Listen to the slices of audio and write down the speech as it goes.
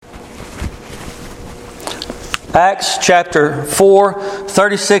Acts chapter 4,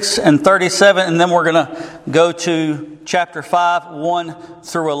 36 and 37, and then we're going to go to chapter 5, 1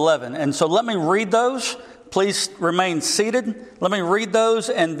 through 11. And so let me read those. Please remain seated. Let me read those,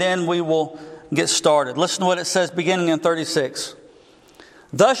 and then we will get started. Listen to what it says beginning in 36.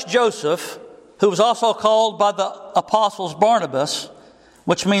 Thus Joseph, who was also called by the apostles Barnabas,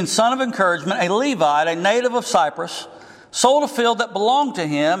 which means son of encouragement, a Levite, a native of Cyprus, sold a field that belonged to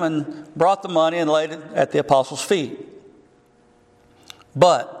him and brought the money and laid it at the apostles' feet.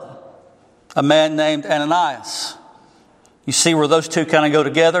 But a man named Ananias, you see where those two kind of go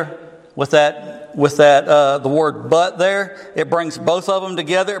together with that the word "but" there. It brings both of them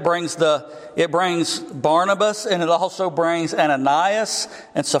together. It brings Barnabas, and it also brings Ananias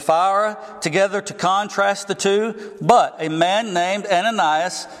and Sapphira together to contrast the two. But a man named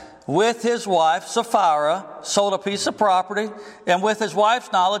Ananias, with his wife Sapphira, sold a piece of property, and with his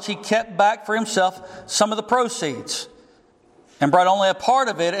wife's knowledge, he kept back for himself some of the proceeds, and brought only a part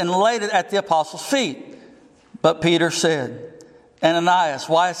of it and laid it at the apostles' feet. But Peter said, Ananias,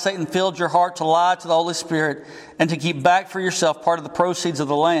 why has Satan filled your heart to lie to the Holy Spirit and to keep back for yourself part of the proceeds of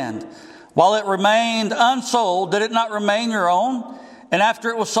the land? While it remained unsold, did it not remain your own? And after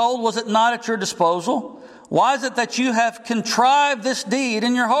it was sold, was it not at your disposal? Why is it that you have contrived this deed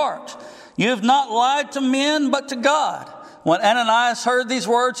in your heart? You have not lied to men, but to God. When Ananias heard these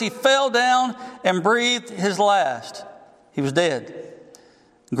words, he fell down and breathed his last. He was dead.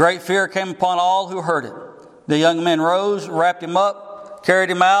 Great fear came upon all who heard it. The young men rose, wrapped him up, carried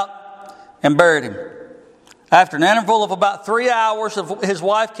him out, and buried him. After an interval of about 3 hours, his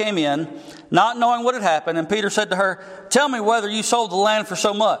wife came in, not knowing what had happened, and Peter said to her, "Tell me whether you sold the land for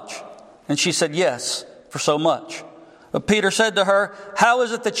so much." And she said, "Yes, for so much." But Peter said to her, "How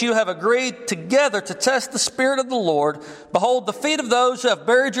is it that you have agreed together to test the Spirit of the Lord? Behold, the feet of those who have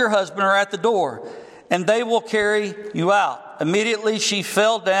buried your husband are at the door, and they will carry you out." Immediately she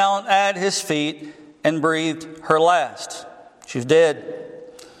fell down at his feet and breathed her last. She was dead.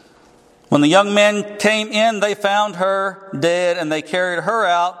 When the young men came in, they found her dead, and they carried her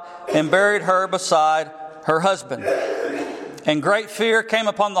out and buried her beside her husband. And great fear came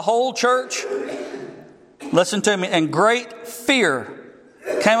upon the whole church. Listen to me. And great fear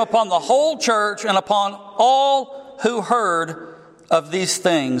came upon the whole church and upon all who heard of these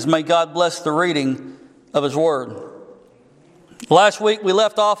things. May God bless the reading of His Word. Last week we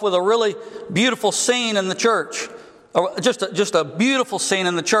left off with a really beautiful scene in the church. Just a beautiful scene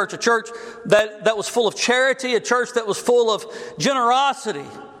in the church. A church that was full of charity. A church that was full of generosity.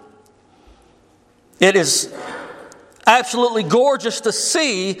 It is absolutely gorgeous to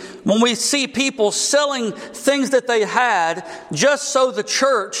see when we see people selling things that they had just so the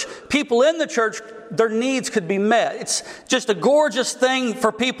church, people in the church, their needs could be met. It's just a gorgeous thing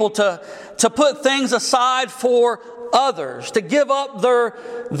for people to put things aside for others, to give up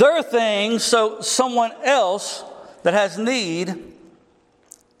their things so someone else that has need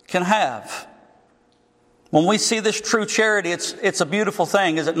can have. When we see this true charity, it's a beautiful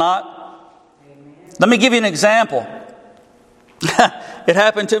thing, is it not? Amen. Let me give you an example. It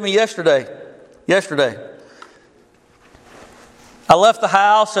happened to me yesterday. I left the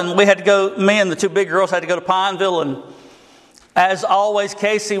house and me and the two big girls had to go to Pineville. And as always,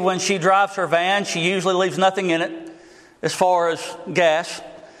 Casey, when she drives her van, she usually leaves nothing in it as far as gas.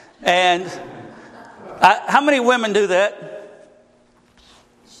 And how many women do that?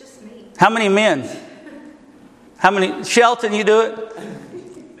 It's just me. How many men? Shelton, you do it?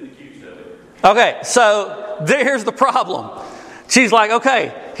 Okay, so here's the problem. She's like,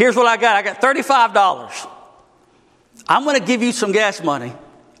 okay, here's what I got. I got $35. I'm going to give you some gas money.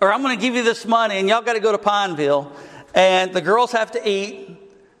 Or I'm going to give you this money, and y'all got to go to Pineville. And the girls have to eat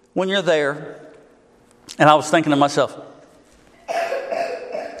when you're there. And I was thinking to myself,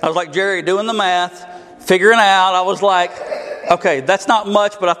 I was like Jerry doing the math, figuring out. I was like, okay, that's not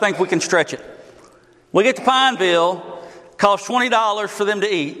much, but I think we can stretch it. We get to Pineville, costs $20 for them to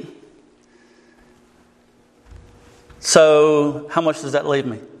eat. So how much does that leave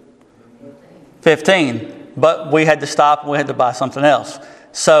me? 15. But we had to stop and we had to buy something else.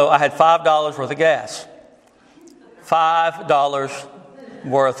 So I had $5 worth of gas. $5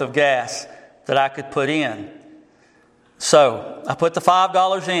 worth of gas that I could put in. So I put the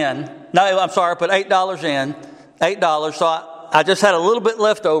 $5 in. No, I'm sorry, I put $8 in. $8. So I just had a little bit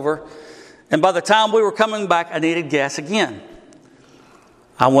left over. And by the time we were coming back, I needed gas again.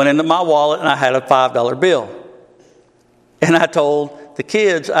 I went into my wallet and I had a $5 bill. And I told the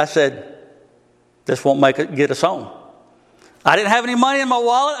kids, I said, this won't get us home. I didn't have any money in my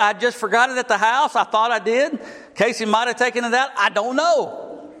wallet. I just forgot it at the house. I thought I did. Casey might have taken it out. I don't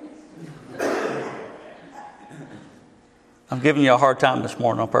know. I'm giving you a hard time this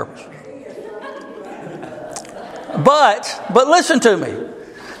morning on purpose. But listen to me.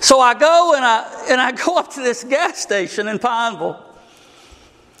 So I go and I go up to this gas station in Pineville.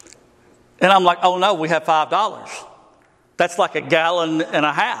 And I'm like, oh no, we have $5. That's like a gallon and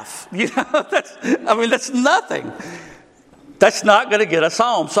a half. That's nothing. That's not going to get us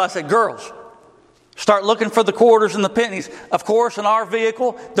home. So I said, girls, start looking for the quarters and the pennies. Of course, in our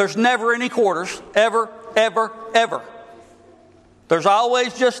vehicle, there's never any quarters. Ever, ever, ever. There's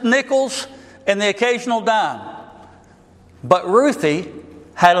always just nickels and the occasional dime. But Ruthie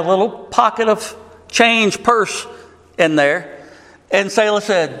had a little pocket of change purse in there. And Selah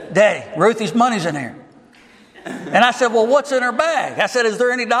said, Daddy, Ruthie's money's in here. And I said, well, what's in her bag? I said, is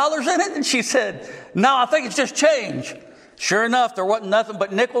there any dollars in it? And she said, no, I think it's just change. Sure enough, there wasn't nothing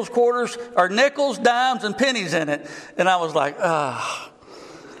but nickels, quarters, or nickels, dimes, and pennies in it. And I was like,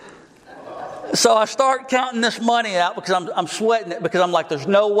 So I start counting this money out because I'm sweating it, because I'm like, there's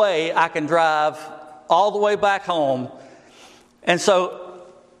no way I can drive all the way back home. And so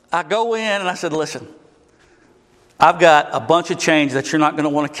I go in and I said, listen, I've got a bunch of change that you're not going to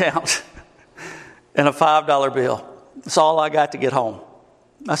want to count and a $5 bill. That's all I got to get home.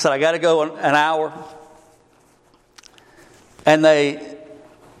 I said, I got to go an hour. And the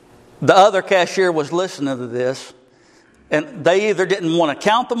other cashier was listening to this. And they either didn't want to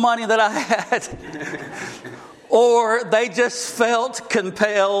count the money that I had, or they just felt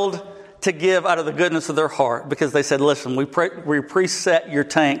compelled to give out of the goodness of their heart, because they said, listen, we preset your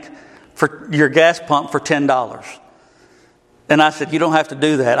tank for your gas pump for $10. And I said, you don't have to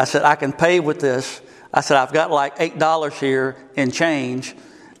do that. I said, I can pay with this. I said, I've got like $8 here in change.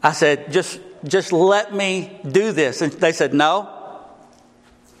 I said, just let me do this. And they said, no,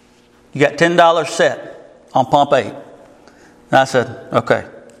 you got $10 set on pump 8. And I said, okay.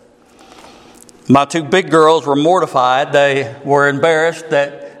 My two big girls were mortified. They were embarrassed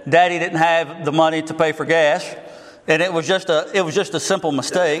that Daddy didn't have the money to pay for gas. And it was just a simple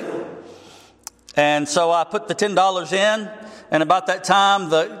mistake. And so I put the $10 in. And about that time,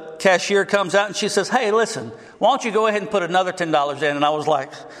 the cashier comes out and she says, hey, listen, why don't you go ahead and put another $10 in? And I was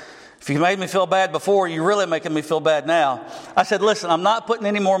like, if you made me feel bad before, you're really making me feel bad now. I said, listen, I'm not putting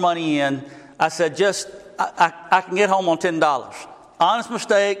any more money in. I said, I can get home on $10. Honest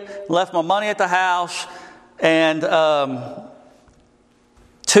mistake, left my money at the house. And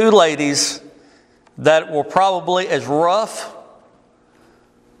two ladies that were probably as rough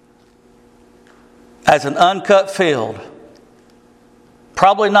as an uncut field,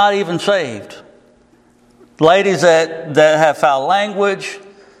 probably not even saved. Ladies that have foul language.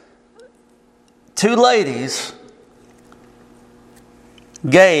 Two ladies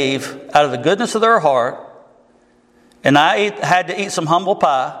gave out of the goodness of their heart, and I had to eat some humble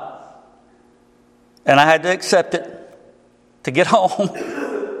pie, and I had to accept it to get home.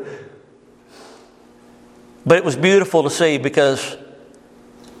 But it was beautiful to see, because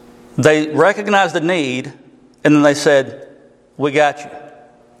they recognized the need, and then they said, we got you.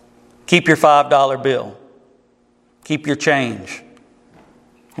 Keep your $5 bill. Keep your change.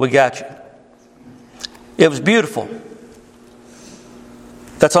 We got you. It was beautiful.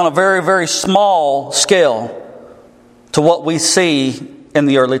 That's on a very, very small scale to what we see in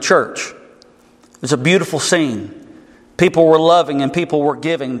the early church. It's a beautiful scene. People were loving and people were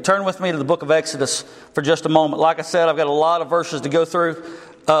giving. Turn with me to the book of Exodus for just a moment. Like I said, I've got a lot of verses to go through.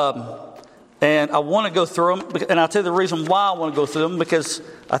 And I want to go through them. And I'll tell you the reason why I want to go through them, because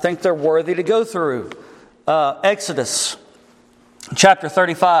I think they're worthy to go through. Exodus chapter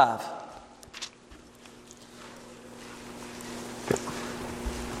 35.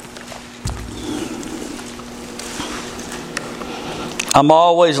 I'm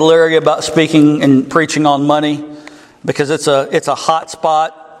always leery about speaking and preaching on money, because it's a hot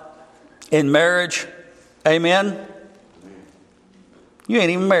spot in marriage. Amen? You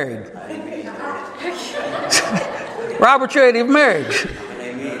ain't even married. Robert, you ain't even married.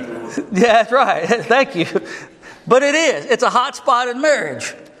 Yeah, that's right. Thank you. But it is. It's a hot spot in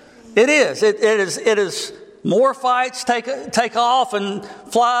marriage. It is. It is. More fights take off and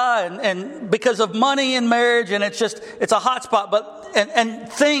fly, and because of money in marriage, and it's a hot spot. But and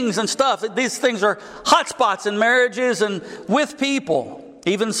things and stuff. These things are hot spots in marriages and with people,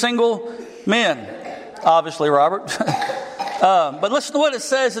 even single men. Obviously, Robert. But listen to what it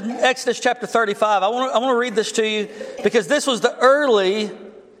says in Exodus chapter 35. I want to read this to you, because this was the early,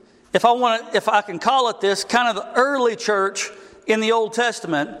 if I can call it this, kind of the early church in the Old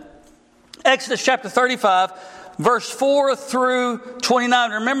Testament. Exodus chapter 35, verse 4 through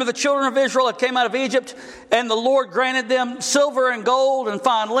 29. Remember, the children of Israel had came out of Egypt, and the Lord granted them silver and gold and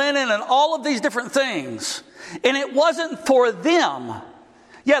fine linen and all of these different things. And it wasn't for them.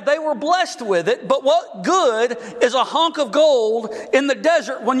 Yeah, they were blessed with it, but what good is a hunk of gold in the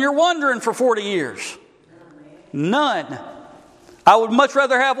desert when you're wandering for 40 years? None. I would much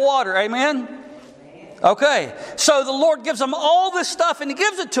rather have water. Amen? Okay, so the Lord gives them all this stuff, and He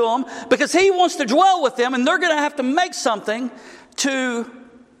gives it to them because He wants to dwell with them, and they're going to have to make something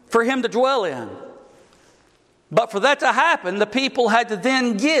for Him to dwell in. But for that to happen, the people had to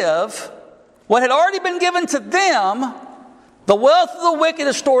then give what had already been given to them. The wealth of the wicked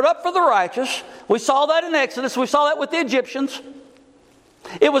is stored up for the righteous. We saw that in Exodus. We saw that with the Egyptians.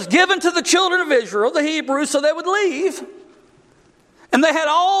 It was given to the children of Israel, the Hebrews, so they would leave. And they had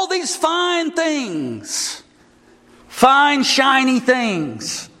all these fine things. Fine, shiny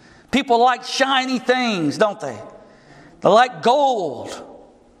things. People like shiny things, don't they? They like gold.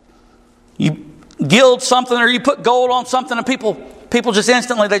 You gild something or you put gold on something and people just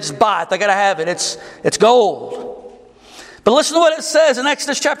instantly, they just buy it. They got to have it. It's gold. But listen to what it says in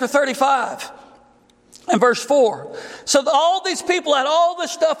Exodus chapter 35 and verse 4. So all these people had all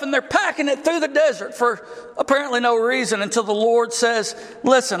this stuff and they're packing it through the desert for apparently no reason until the Lord says,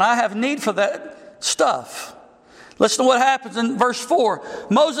 listen, I have need for that stuff. Listen to what happens in verse 4.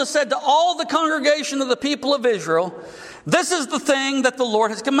 Moses said to all the congregation of the people of Israel, this is the thing that the Lord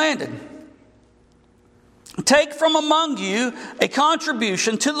has commanded. Take from among you a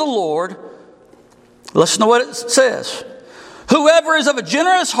contribution to the Lord. Listen to what it says. Whoever is of a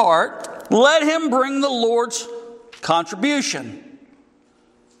generous heart, let him bring the Lord's contribution.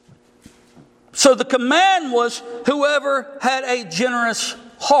 So the command was whoever had a generous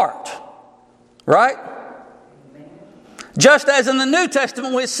heart. Right? Just as in the New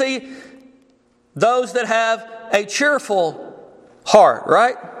Testament we see those that have a cheerful heart.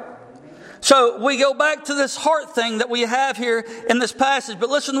 Right? So we go back to this heart thing that we have here in this passage.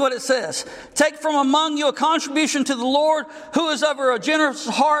 But listen to what it says. Take from among you a contribution to the Lord. Who is of a generous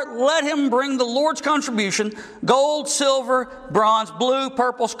heart, let him bring the Lord's contribution. Gold, silver, bronze, blue,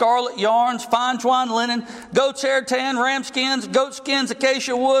 purple, scarlet, yarns, fine twine, linen, goat's hair, tan, ram skins, goat skins,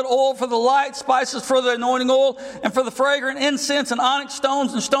 acacia wood, oil for the light, spices for the anointing oil, and for the fragrant incense, and onyx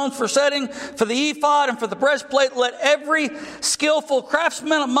stones and stones for setting, for the ephod and for the breastplate. Let every skillful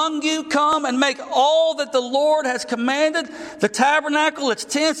craftsman among you come and make all that the Lord has commanded, the tabernacle, its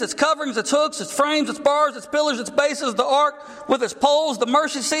tents, its coverings, its hooks, its frames, its bars, its pillars, its bases, the ark with its poles, the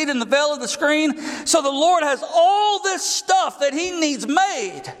mercy seat and the veil of the screen. So the Lord has all this stuff that He needs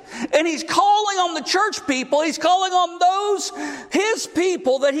made. And He's calling on the church people. He's calling on those, His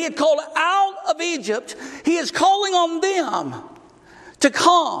people that He had called out of Egypt. He is calling on them to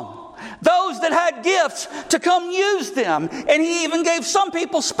come. Those that had gifts to come use them. And He even gave some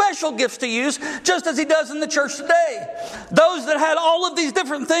people special gifts to use, just as He does in the church today. Those that had all of these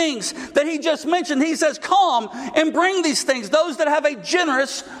different things that He just mentioned, He says, come and bring these things. Those that have a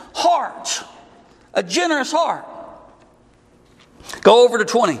generous heart. A generous heart. Go over to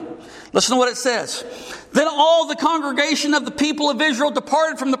 20. Listen to what it says. Then all the congregation of the people of Israel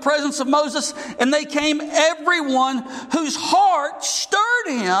departed from the presence of Moses, and they came, everyone whose heart stirred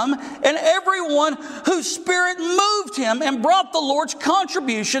him, and everyone whose spirit moved him, and brought the Lord's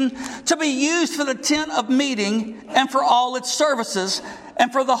contribution to be used for the tent of meeting, and for all its services,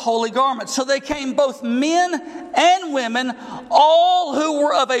 and for the holy garments. So they came, both men and women, all who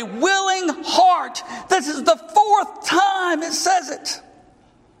were of a willing heart. This is the 4th time it says it.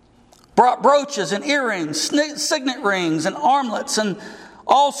 Brought brooches and earrings, signet rings and armlets and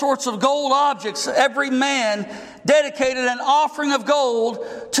all sorts of gold objects. Every man dedicated an offering of gold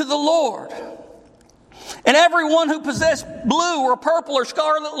to the Lord. And everyone who possessed blue or purple or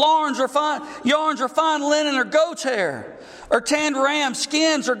scarlet yarns or fine linen or goat's hair or tanned ram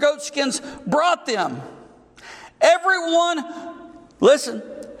skins or goat skins brought them. Everyone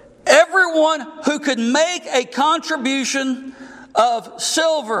who could make a contribution of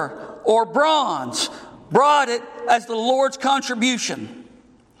silver or bronze brought it as the Lord's contribution.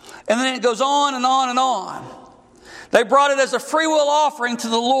 And then it goes on and on and on. They brought it as a freewill offering to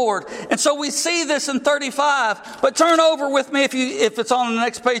the Lord. And so we see this in 35. But turn over with me if it's on the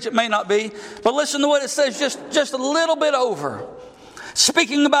next page. It may not be. But listen to what it says just a little bit over.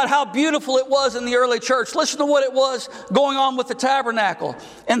 Speaking about how beautiful it was in the early church. Listen to what it was going on with the tabernacle.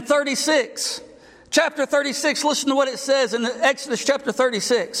 In 36, chapter 36, listen to what it says in Exodus chapter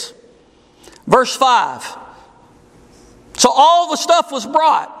 36. Verse 5. So all the stuff was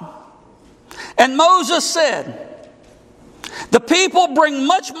brought. And Moses said, The people bring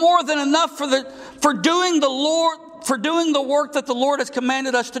much more than enough for doing the work that the Lord has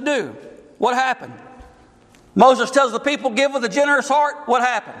commanded us to do. What happened? Moses tells the people, give with a generous heart. What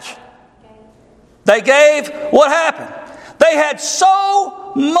happens? They gave. What happened? They had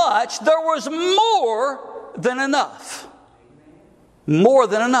so much, there was more than enough. More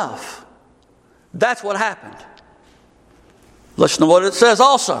than enough. That's what happened. Listen to what it says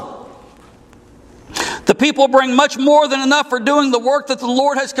also. The people bring much more than enough for doing the work that the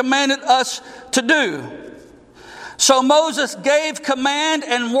Lord has commanded us to do. So Moses gave command,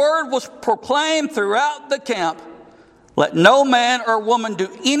 and word was proclaimed throughout the camp. Let no man or woman do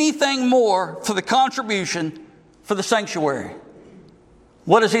anything more for the contribution for the sanctuary.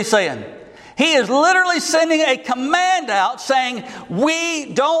 What is he saying? He is literally sending a command out saying,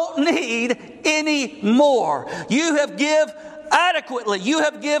 we don't need any more. You have give adequately. You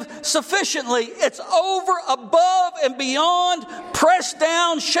have give sufficiently. It's over, above, and beyond, pressed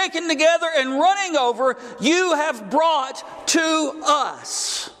down, shaken together, and running over. You have brought to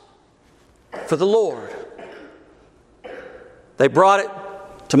us for the Lord. They brought it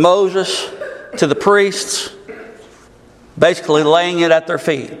to Moses, to the priests, basically laying it at their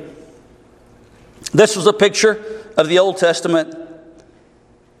feet. This was a picture of the Old Testament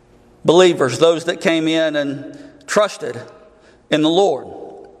believers, those that came in and trusted in the Lord.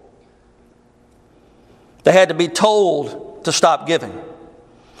 They had to be told to stop giving.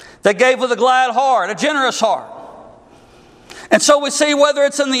 They gave with a glad heart, a generous heart. And so we see whether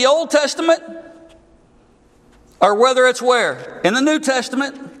it's in the Old Testament or whether it's where? In the New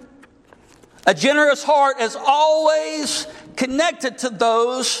Testament, a generous heart is always connected to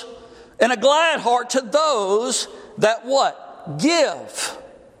those, and a glad heart to those that what? Give.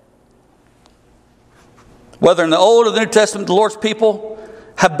 Whether in the Old or the New Testament, the Lord's people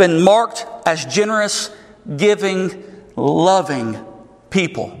have been marked as generous, giving, loving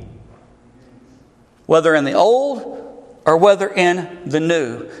people. Whether in the Old or whether in the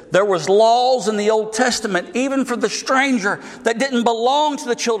New. There was laws in the Old Testament, even for the stranger that didn't belong to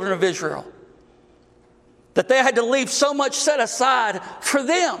the children of Israel, that they had to leave so much set aside for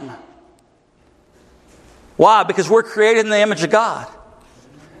them. Why? Because we're created in the image of God.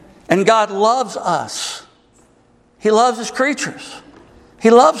 And God loves us. He loves His creatures.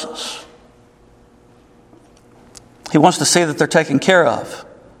 He loves us. He wants to see that they're taken care of.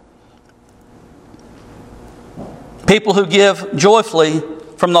 People who give joyfully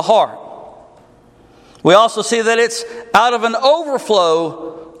from the heart. We also see that it's out of an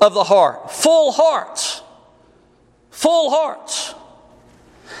overflow of the heart. Full hearts. Full hearts.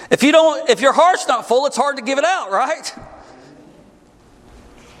 If your heart's not full, it's hard to give it out, right?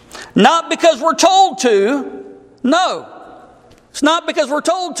 Not because we're told to. No. It's not because we're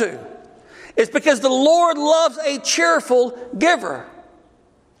told to. It's because the Lord loves a cheerful giver.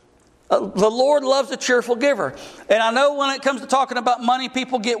 The Lord loves a cheerful giver. And I know when it comes to talking about money,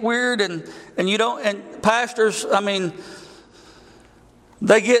 people get weird and pastors,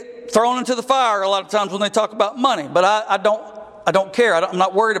 they get thrown into the fire a lot of times when they talk about money. But I don't care. I'm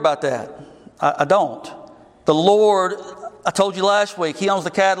not worried about that. I don't. The Lord, I told you last week, He owns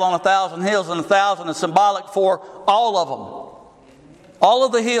the cattle on 1,000 hills, and 1,000 is symbolic for all of them. All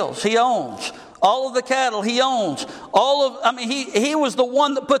of the hills He owns. All of the cattle He owns. He was the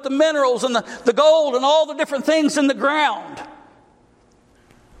one that put the minerals and the gold and all the different things in the ground.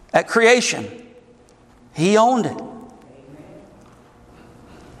 At creation, He owned it.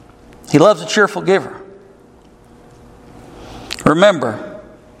 He loves a cheerful giver. Remember,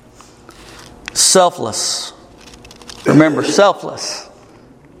 selfless. Remember, selfless,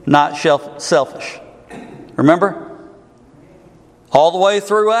 not selfish. Remember? All the way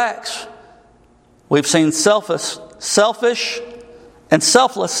through Acts, we've seen selfish, and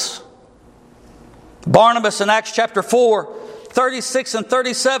selfless. Barnabas in Acts chapter 4, 36 and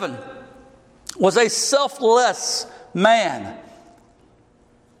 37 was a selfless man.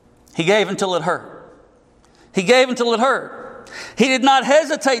 He gave until it hurt. He gave until it hurt. He did not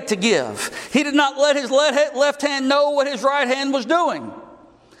hesitate to give. He did not let his left hand know what his right hand was doing.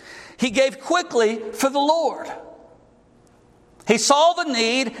 He gave quickly for the Lord. He saw the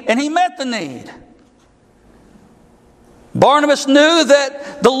need and he met the need. Barnabas knew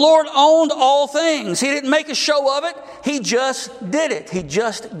that the Lord owned all things. He didn't make a show of it. He just did it. He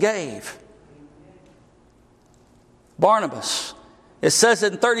just gave. Barnabas. It says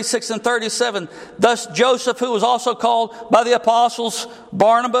in 36 and 37, thus Joseph, who was also called by the apostles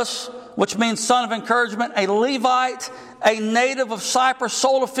Barnabas, which means son of encouragement, a Levite, a native of Cyprus,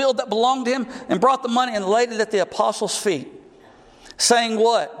 sold a field that belonged to him and brought the money and laid it at the apostles' feet, saying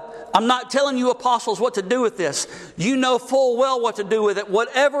what? I'm not telling you apostles what to do with this. You know full well what to do with it.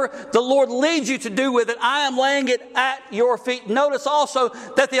 Whatever the Lord leads you to do with it, I am laying it at your feet. Notice also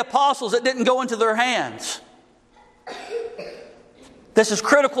that the apostles, it didn't go into their hands. This is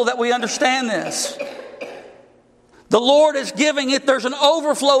critical that we understand this. The Lord is giving it. There's an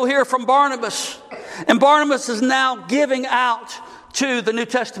overflow here from Barnabas. And Barnabas is now giving out to the New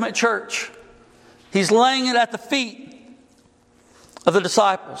Testament church. He's laying it at the feet of the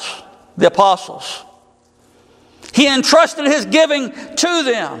disciples, the apostles. He entrusted his giving to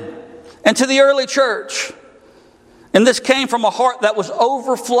them and to the early church. And this came from a heart that was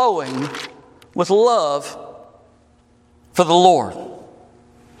overflowing with love for the Lord.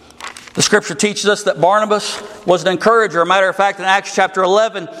 The scripture teaches us that Barnabas was an encourager. A matter of fact, in Acts chapter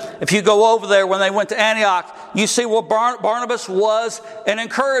 11, if you go over there when they went to Antioch, you see where Barnabas was an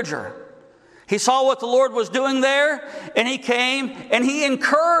encourager. He saw what the Lord was doing there, and he came and he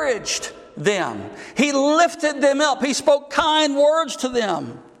encouraged them. He lifted them up. He spoke kind words to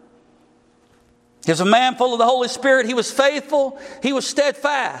them. He was a man full of the Holy Spirit. He was faithful. He was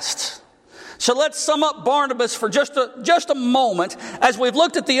steadfast. So let's sum up Barnabas for just a moment. As we've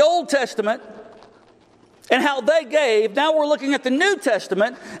looked at the Old Testament and how they gave, now we're looking at the New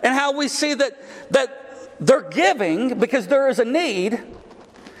Testament and how we see that they're giving because there is a need.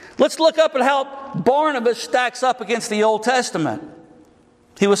 Let's look up at how Barnabas stacks up against the Old Testament.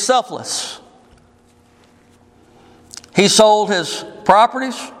 He was selfless. He sold his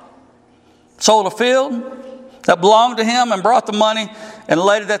properties, sold a field that belonged to him, and brought the money and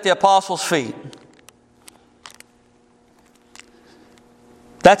laid it at the apostles' feet.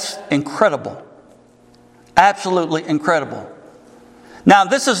 That's incredible. Absolutely incredible. Now,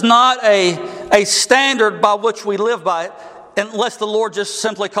 this is not a standard by which we live by it, unless the Lord just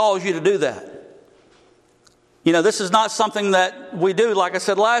simply calls you to do that. You know, this is not something that we do, like I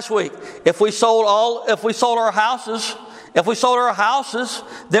said last week. If we sold our houses,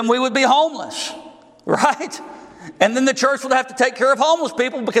 then we would be homeless, right? And then the church would have to take care of homeless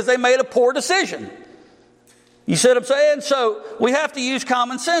people because they made a poor decision. You see what I'm saying? So we have to use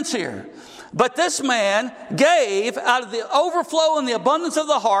common sense here. But this man gave out of the overflow and the abundance of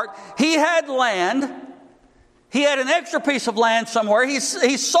the heart. He had land. He had an extra piece of land somewhere. He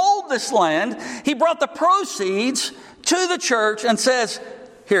sold this land. He brought the proceeds to the church and says,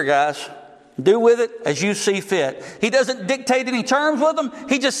 here guys, do with it as you see fit. He doesn't dictate any terms with them.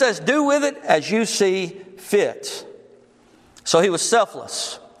 He just says, do with it as you see fit. So he was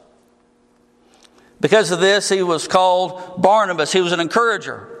selfless. Because of this, he was called Barnabas. He was an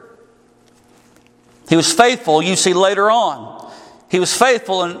encourager. He was faithful, you see later on. He was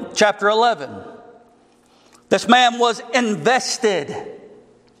faithful in chapter 11. This man was invested.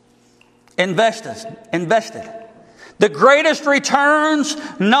 The greatest returns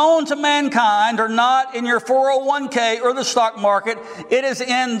known to mankind are not in your 401k or the stock market. It is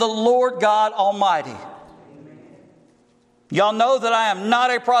in the Lord God Almighty. Y'all know that I am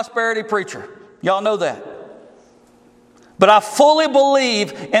not a prosperity preacher. Y'all know that. But I fully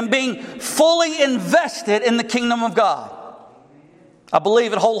believe in being fully invested in the kingdom of God. I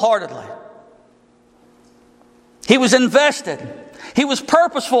believe it wholeheartedly. He was invested. He was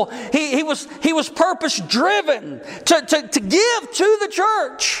purposeful. He was purpose driven to give to the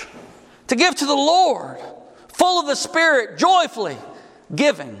church, to give to the Lord, full of the Spirit, joyfully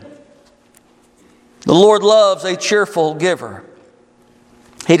giving. The Lord loves a cheerful giver.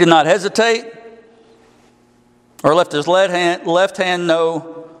 He did not hesitate or let his left hand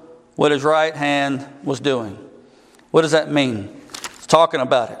know what his right hand was doing. What does that mean? It's talking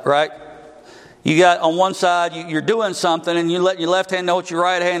about it, right? You got on one side, you're doing something and you let your left hand know what your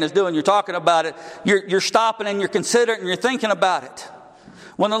right hand is doing. You're talking about it. You're stopping and you're considering and you're thinking about it.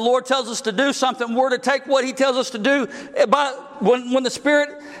 When the Lord tells us to do something, we're to take what He tells us to do. When the Spirit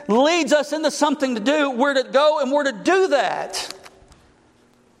leads us into something to do, we're to go and we're to do that.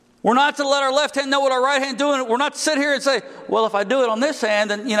 We're not to let our left hand know what our right hand is doing. We're not to sit here and say, well, if I do it on this hand,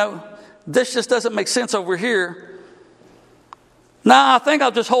 then, this just doesn't make sense over here. Nah, I think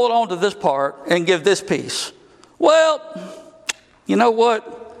I'll just hold on to this part and give this piece. Well, you know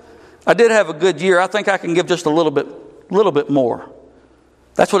what? I did have a good year. I think I can give just a little bit more.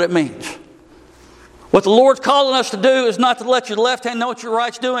 That's what it means. What the Lord's calling us to do is not to let your left hand know what your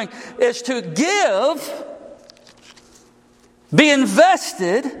right's doing. It's to give, be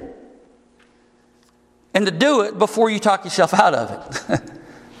invested, and to do it before you talk yourself out of it.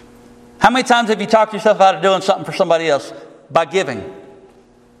 How many times have you talked yourself out of doing something for somebody else? By giving.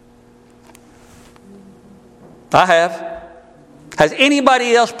 I have. Has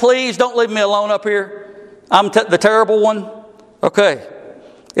anybody else, please don't leave me alone up here. I'm the terrible one. Okay.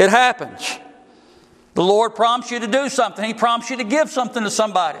 It happens. The Lord prompts you to do something. He prompts you to give something to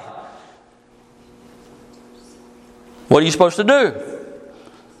somebody. What are you supposed to do?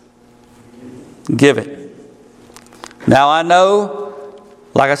 Give it. Now I know,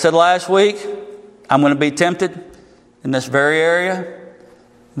 like I said last week, I'm going to be tempted in this very area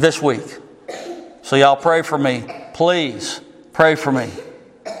this week. So y'all pray for me. Please pray for me.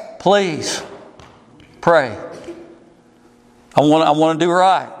 Please pray. I want to do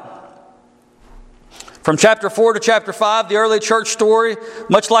right. From chapter 4 to chapter 5, the early church story,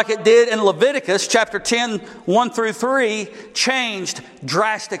 much like it did in Leviticus, chapter 10, 1 through 3, changed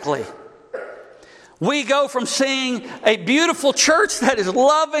drastically. We go from seeing a beautiful church that is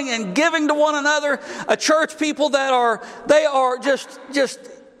loving and giving to one another, a church people that are just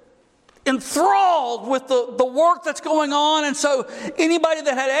enthralled with the work that's going on. And so anybody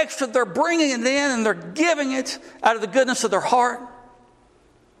that had extra, they're bringing it in and they're giving it out of the goodness of their heart.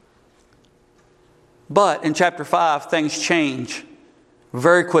 But in chapter 5, things change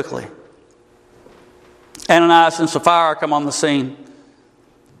very quickly. Ananias and Sapphira come on the scene.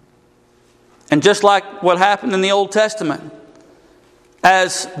 And just like what happened in the Old Testament,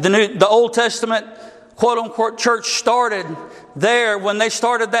 as the Old Testament quote-unquote church started there, when they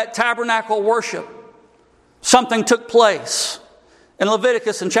started that tabernacle worship, something took place. In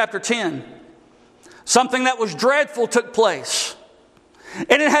Leviticus in chapter 10, something that was dreadful took place.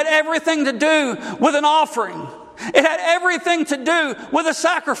 And it had everything to do with an offering. It had everything to do with a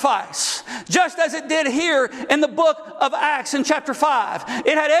sacrifice. Just as it did here in the book of Acts in chapter 5.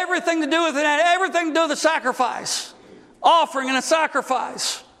 It had everything to do with it. It had everything to do with a sacrifice. Offering and a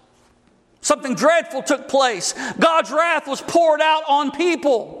sacrifice. Something dreadful took place. God's wrath was poured out on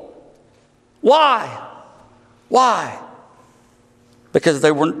people. Why? Why? Because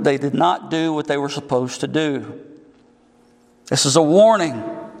they did not do what they were supposed to do. This is a warning.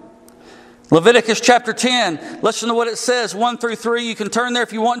 Leviticus chapter 10, listen to what it says, 1 through 3. You can turn there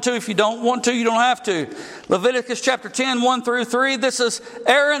if you want to. If you don't want to, you don't have to. Leviticus chapter 10, 1 through 3. This is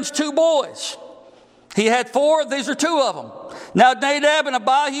Aaron's 2 boys. He had 4, these are 2 of them. Now Nadab and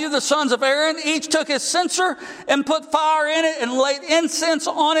Abihu, the sons of Aaron, each took his censer and put fire in it and laid incense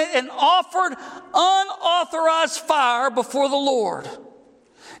on it and offered unauthorized fire before the Lord.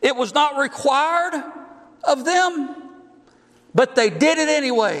 It was not required of them, but they did it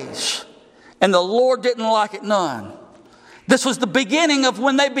anyways. And the Lord didn't like it none. This was the beginning of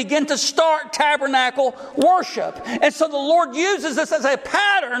when they begin to start tabernacle worship. And so the Lord uses this as a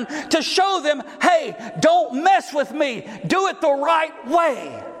pattern to show them, hey, don't mess with me. Do it the right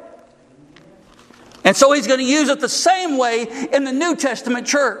way. And so He's going to use it the same way in the New Testament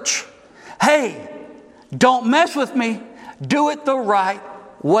church. Hey, don't mess with me. Do it the right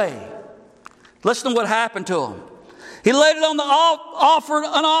way. Listen to what happened to them. He laid it on the offered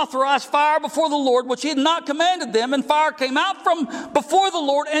unauthorized fire before the Lord, which He had not commanded them. And fire came out from before the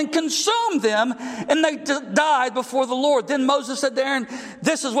Lord and consumed them, and they died before the Lord. Then Moses said to Aaron,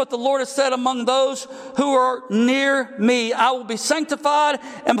 this is what the Lord has said among those who are near me. I will be sanctified,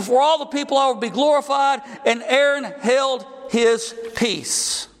 and before all the people I will be glorified. And Aaron held his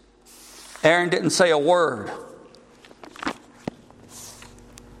peace. Aaron didn't say a word.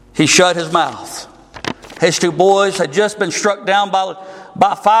 He shut his mouth. His 2 boys had just been struck down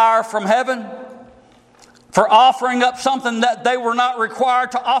by fire from heaven for offering up something that they were not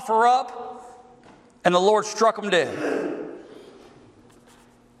required to offer up. And the Lord struck them dead.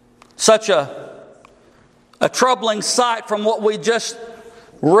 Such a troubling sight from what we just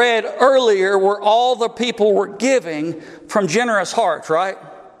read earlier, where all the people were giving from generous hearts, right?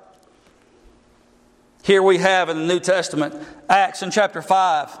 Here we have in the New Testament, Acts in chapter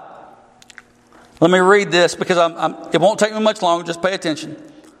 5. Let me read this because it won't take me much longer. Just pay attention.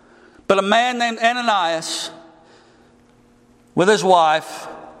 But a man named Ananias, with his wife,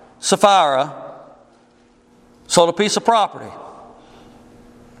 Sapphira, sold a piece of property.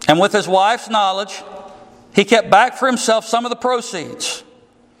 And with his wife's knowledge, he kept back for himself some of the proceeds.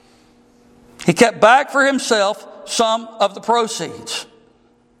 He kept back for himself some of the proceeds.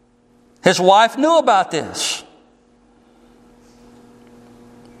 His wife knew about this.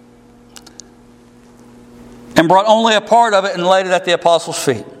 And brought only a part of it and laid it at the apostles'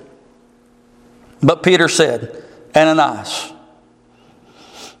 feet. But Peter said, Ananias,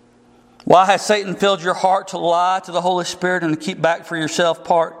 why has Satan filled your heart to lie to the Holy Spirit and to keep back for yourself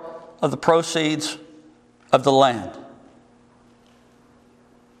part of the proceeds of the land?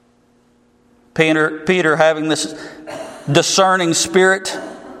 Peter, having this discerning spirit,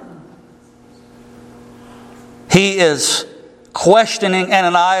 he is questioning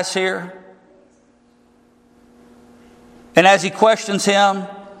Ananias here. And as he questions him,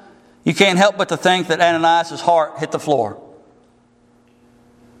 you can't help but to think that Ananias' heart hit the floor.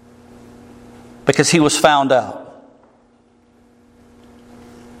 Because he was found out.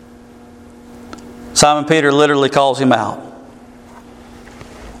 Simon Peter literally calls him out.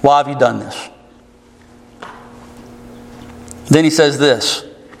 Why have you done this? Then he says this.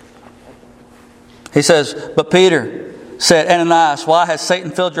 He says, but Peter said, Ananias, why has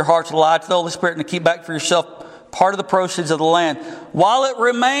Satan filled your heart to lie to the Holy Spirit and to keep back for yourself part of the proceeds of the land while it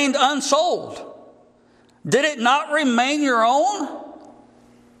remained unsold? Did it not remain your own?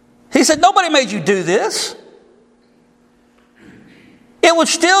 He said, nobody made you do this. It was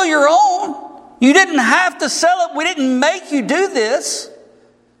still your own. You didn't have to sell it. We didn't make you do this.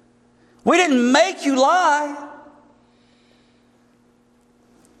 We didn't make you lie.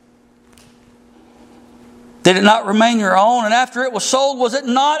 Did it not remain your own? And after it was sold, was it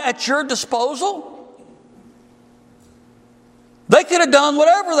not at your disposal? They could have done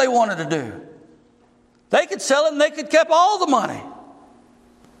whatever they wanted to do. They could sell it and they could have kept all the money.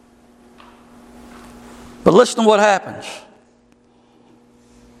 But listen to what happens.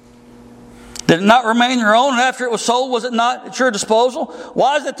 Did it not remain your own? And after it was sold, was it not at your disposal?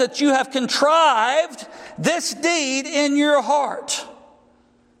 Why is it that you have contrived this deed in your heart?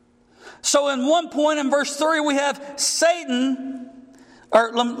 So in one point in verse 3, we have Satan.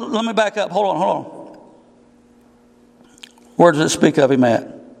 Or let me back up. Hold on. Where does it speak of him at?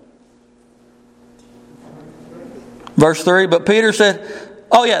 Verse 3, but Peter said,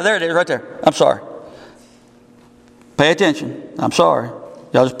 oh yeah, there it is, right there. I'm sorry. Pay attention. I'm sorry.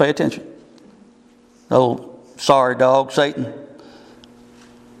 Y'all just pay attention. Oh, sorry dog, Satan.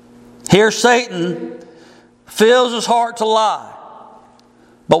 Here Satan fills his heart to lie.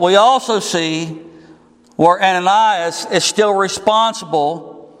 But we also see where Ananias is still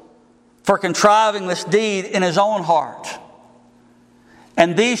responsible for contriving this deed in his own heart.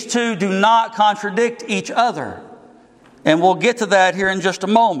 And these two do not contradict each other. And we'll get to that here in just a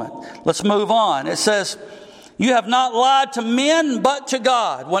moment. Let's move on. It says, you have not lied to men, but to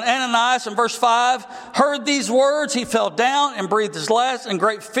God. When Ananias, in verse 5, heard these words, he fell down and breathed his last, and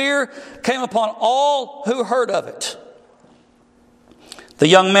great fear came upon all who heard of it. The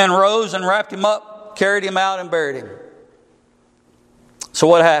young men rose and wrapped him up, carried him out, and buried him. So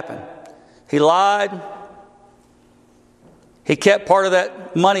what happened? He lied. He kept part of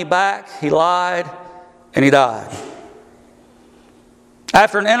that money back. He lied, and he died.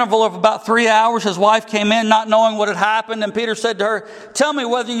 After an interval of about 3 hours, his wife came in not knowing what had happened. And Peter said to her, tell me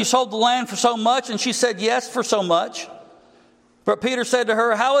whether you sold the land for so much. And she said, yes, for so much. But Peter said to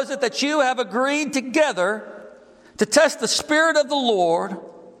her, how is it that you have agreed together to test the Spirit of the Lord?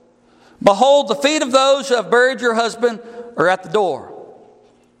 Behold, the feet of those who have buried your husband are at the door,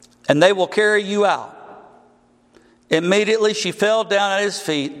 and they will carry you out. Immediately she fell down at his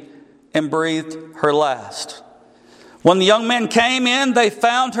feet and breathed her last. When the young men came in, they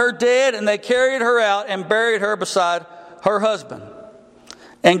found her dead, and they carried her out and buried her beside her husband.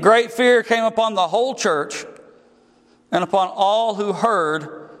 And great fear came upon the whole church and upon all who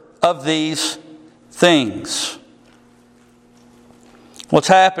heard of these things. What's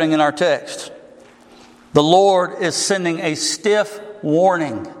happening in our text? The Lord is sending a stiff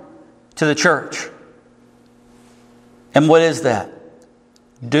warning to the church. And what is that?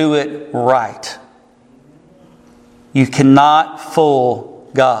 Do it right. You cannot fool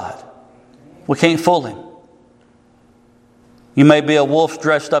God. We can't fool Him. You may be a wolf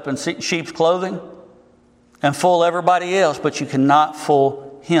dressed up in sheep's clothing and fool everybody else, but you cannot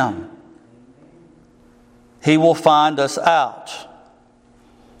fool Him. He will find us out.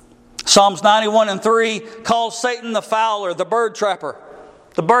 Psalms 91:3 calls Satan the fowler, the bird trapper,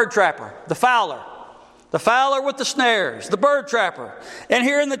 the fowler. The fowler with the snares, the bird trapper. And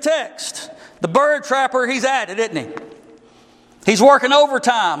here in the text, the bird trapper, he's at it, isn't he? He's working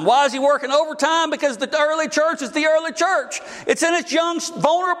overtime. Why is he working overtime? Because the early church is the early church. It's in its young,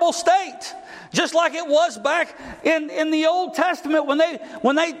 vulnerable state. Just like it was back in the Old Testament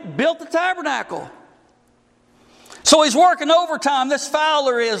when they built the tabernacle. So he's working overtime. This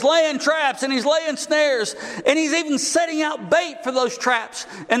fowler is laying traps and he's laying snares. And he's even setting out bait for those traps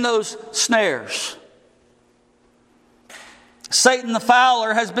and those snares. Satan the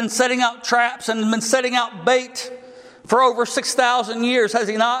fowler has been setting out traps and been setting out bait for over 6,000 years, has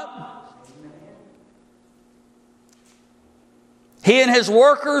he not? He and his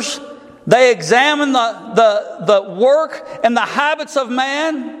workers, they examine the work and the habits of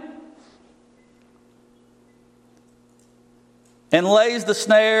man and lays the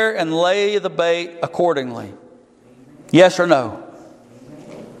snare and lay the bait accordingly. Yes or no?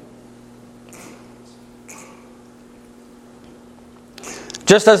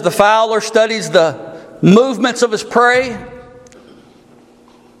 Just as the fowler studies the movements of his prey,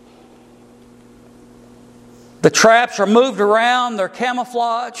 the traps are moved around, they're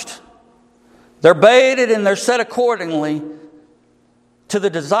camouflaged, they're baited, and they're set accordingly to the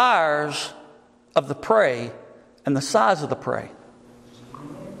desires of the prey and the size of the prey.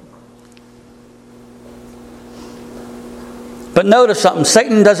 But notice something.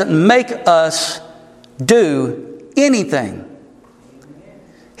 Satan doesn't make us do anything.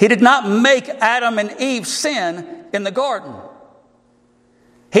 He did not make Adam and Eve sin in the garden.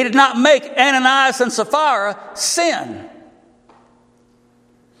 He did not make Ananias and Sapphira sin.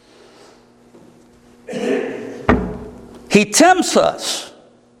 He tempts us.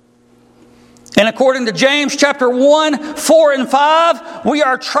 And according to James chapter 1, 4 and 5, we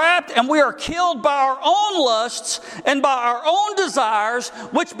are trapped and we are killed by our own lusts and by our own desires,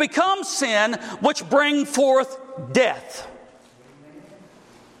 which become sin, which bring forth death.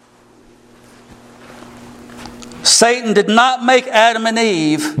 Satan did not make Adam and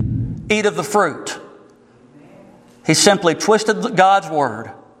Eve eat of the fruit. He simply twisted God's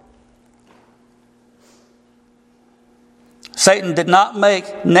word. Satan did not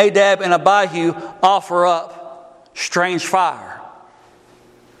make Nadab and Abihu offer up strange fire.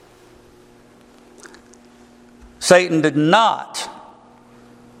 Satan did not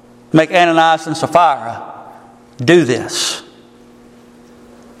make Ananias and Sapphira do this.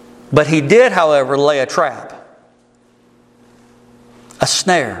 But he did, however, lay a trap, a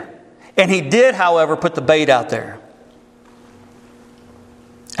snare. And he did, however, put the bait out there.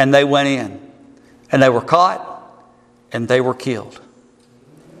 And they went in. And they were caught. And they were killed.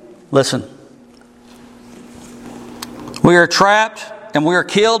 Listen. We are trapped and we are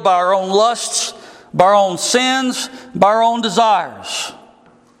killed by our own lusts, by our own sins, by our own desires.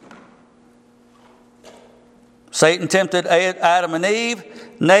 Satan tempted Adam and Eve,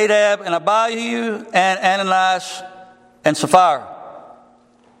 Nadab and Abihu, and Ananias and Sapphira.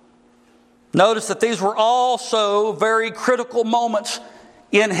 Notice that these were also very critical moments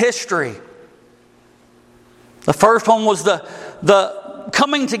in history. The first one was the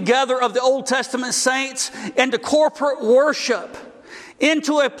coming together of the Old Testament saints into corporate worship,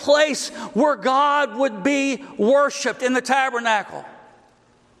 into a place where God would be worshiped in the tabernacle.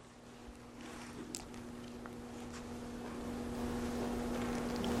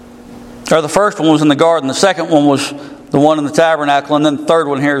 Or the first one was in the garden, the second one was the one in the tabernacle, and then the third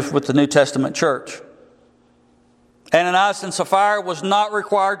one here is with the New Testament church. Ananias and Sapphira was not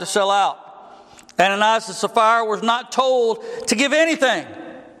required to sell out. Ananias and Sapphira was not told to give anything.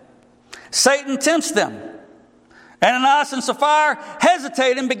 Satan tempts them. Ananias and Sapphira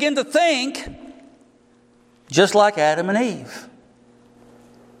hesitate and begin to think just like Adam and Eve.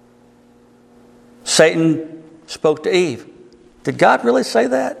 Satan spoke to Eve. Did God really say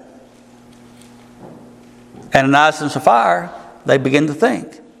that? Ananias and Sapphira, they begin to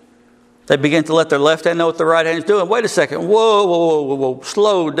think. They begin to let their left hand know what their right hand is doing. Wait a second. Whoa.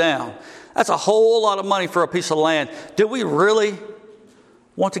 Slow down. That's a whole lot of money for a piece of land. Do we really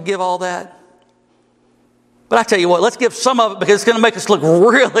want to give all that? But I tell you what, let's give some of it because it's going to make us look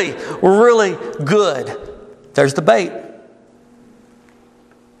really, really good. There's the bait.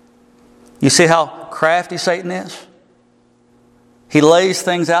 You see how crafty Satan is? He lays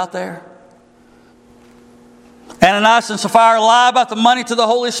things out there. Ananias and Sapphira lie about the money to the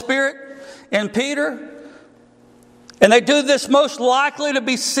Holy Spirit and Peter. And they do this most likely to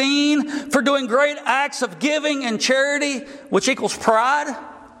be seen for doing great acts of giving and charity, which equals pride.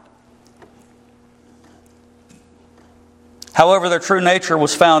 However, their true nature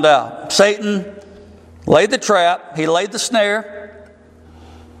was found out. Satan laid the trap. He laid the snare.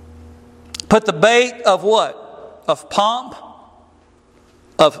 Put the bait of what? Of pomp.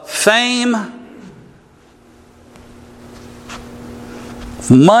 Of fame.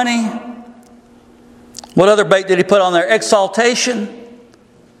 Of money. What other bait did he put on there? Exaltation.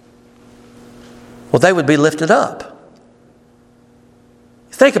 Well, they would be lifted up.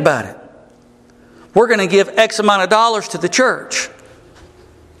 Think about it. We're going to give X amount of dollars to the church.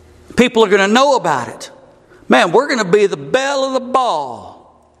 People are going to know about it. Man, we're going to be the belle of the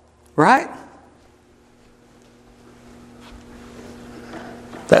ball. Right?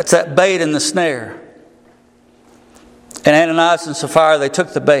 That's that bait in the snare. And Ananias and Sapphira, they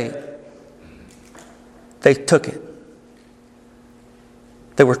took the bait. They took it.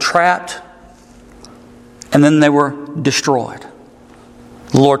 They were trapped, and then they were destroyed.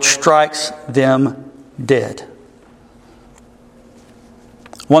 The Lord strikes them dead.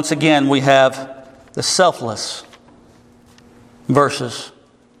 Once again, we have the selfless versus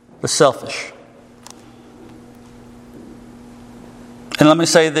the selfish. And let me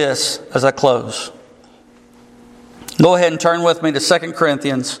say this as I close. Go ahead and turn with me to 2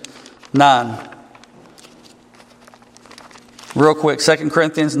 Corinthians 9. Real quick, 2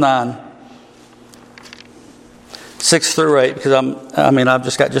 Corinthians 9, 6 through 8, because I've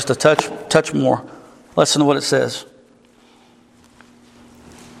just got just a touch more. Listen to what it says.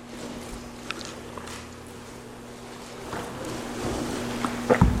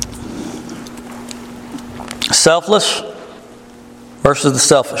 Selfless versus the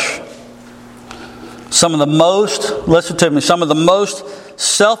selfish. Some of the most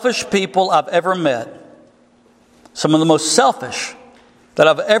selfish people I've ever met, some of the most selfish that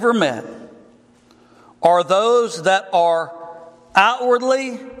I've ever met are those that are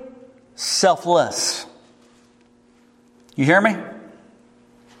outwardly selfless. You hear me?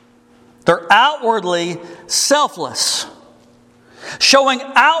 They're outwardly selfless, showing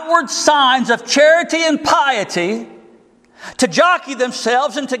outward signs of charity and piety to jockey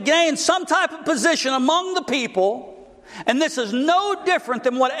themselves and to gain some type of position among the people. And this is no different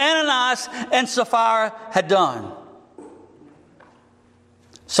than what Ananias and Sapphira had done.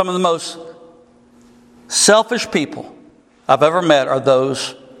 Some of the most selfish people I've ever met are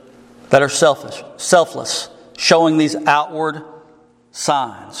those that are selfless, showing these outward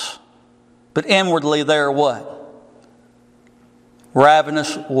signs. But inwardly they are what?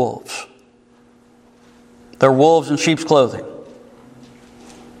 Ravenous wolves. They're wolves in sheep's clothing.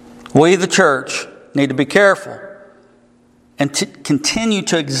 We, the church, need to be careful and to continue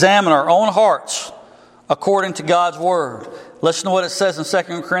to examine our own hearts according to God's Word. Listen to what it says in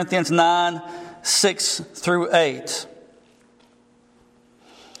 2 Corinthians 9, 6 through 8.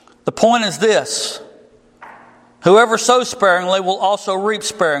 The point is this: whoever sows sparingly will also reap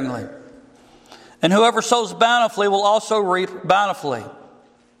sparingly, and whoever sows bountifully will also reap bountifully.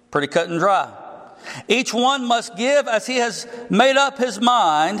 Pretty cut and dry. Each one must give as he has made up his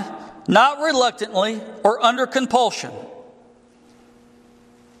mind, not reluctantly or under compulsion.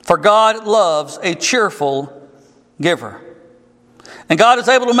 For God loves a cheerful giver. And God is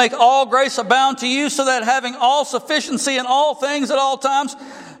able to make all grace abound to you, so that having all sufficiency in all things at all times,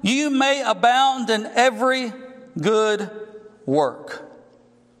 you may abound in every good work.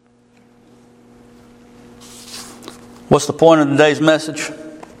 What's the point of today's message?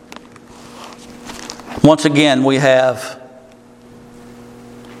 Once again, we have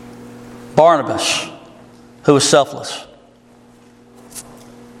Barnabas, who was selfless.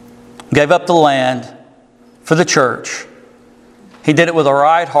 Gave up the land for the church. He did it with a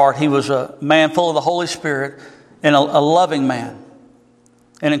right heart. He was a man full of the Holy Spirit and a loving man,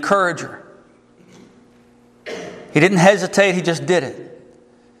 an encourager. He didn't hesitate, he just did it.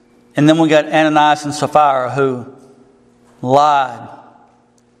 And then we got Ananias and Sapphira, who lied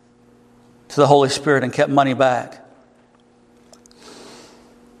to the Holy Spirit and kept money back.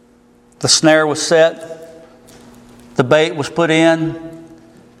 The snare was set, the bait was put in,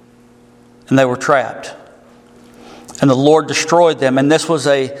 and they were trapped. And the Lord destroyed them. And this was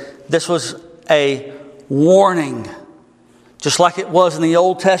a warning, just like it was in the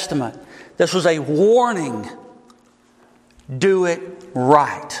Old Testament. This was a warning. Do it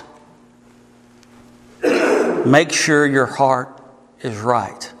right. Make sure your heart is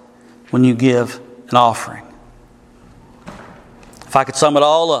right when you give an offering. If I could sum it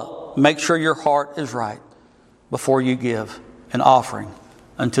all up, make sure your heart is right before you give an offering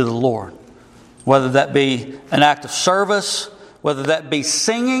unto the Lord. Whether that be an act of service, whether that be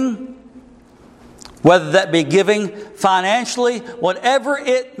singing, whether that be giving financially, whatever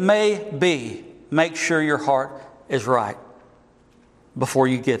it may be, make sure your heart is right before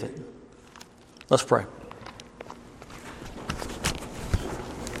you give it. Let's pray.